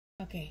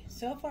Okay,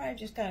 so far I've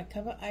just got a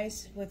cup of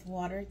ice with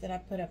water that I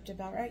put up to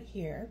about right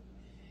here.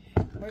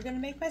 We're going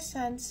to make my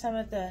son some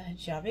of the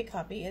Javy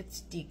Coffee.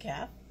 It's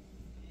decaf.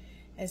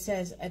 It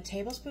says a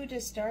tablespoon to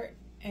start,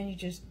 and you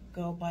just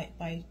go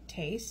by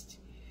taste.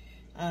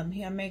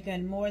 I'm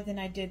making more than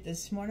I did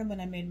this morning when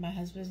I made my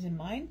husband's and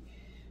mine.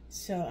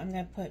 So I'm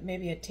going to put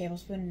maybe a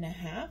tablespoon and a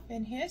half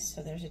in his.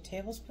 So there's a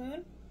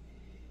tablespoon.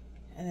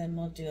 And then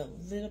we'll do a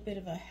little bit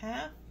of a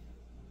half.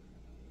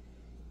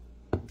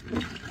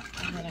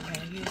 And then I'm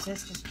going to use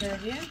this to stir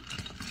it in.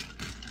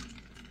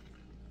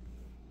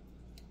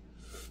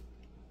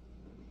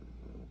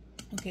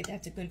 Okay,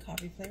 that's a good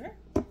coffee flavor.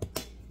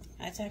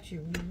 That's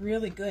actually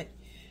really good.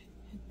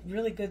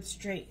 Really good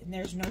straight. And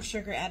there's no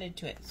sugar added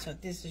to it. So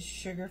this is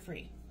sugar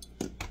free.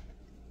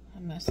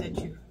 I'm going to set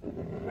you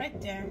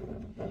right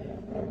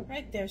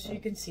there so you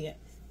can see it.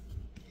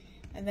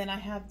 And then I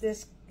have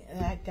this,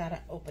 I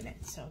gotta open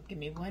it. So give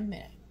me 1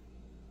 minute.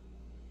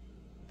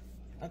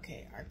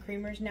 Okay, our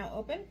creamer is now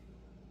open.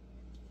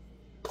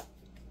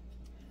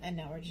 And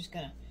now we're just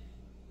gonna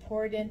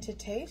pour it in to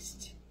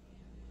taste.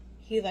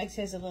 He likes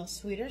his a little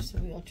sweeter, so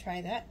we will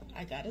try that.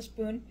 I got a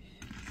spoon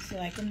so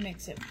I can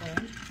mix it for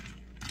him.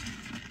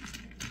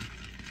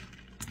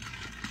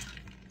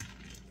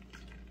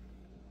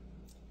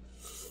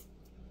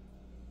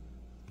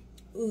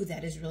 Ooh,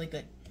 that is really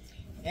good.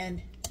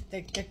 And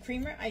the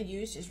creamer I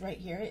used is right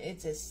here.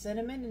 It's a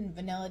cinnamon and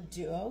vanilla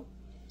duo,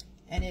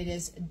 and it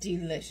is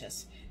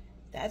delicious.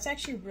 That's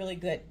actually really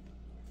good.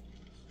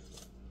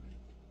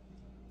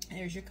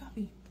 There's your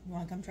coffee. You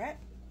want to come try it?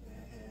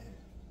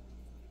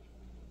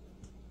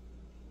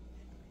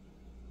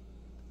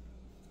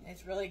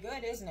 It's really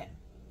good, isn't it?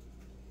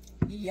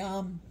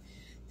 Yum.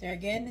 There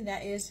again,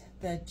 that is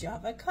the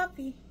Javy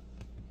Coffee.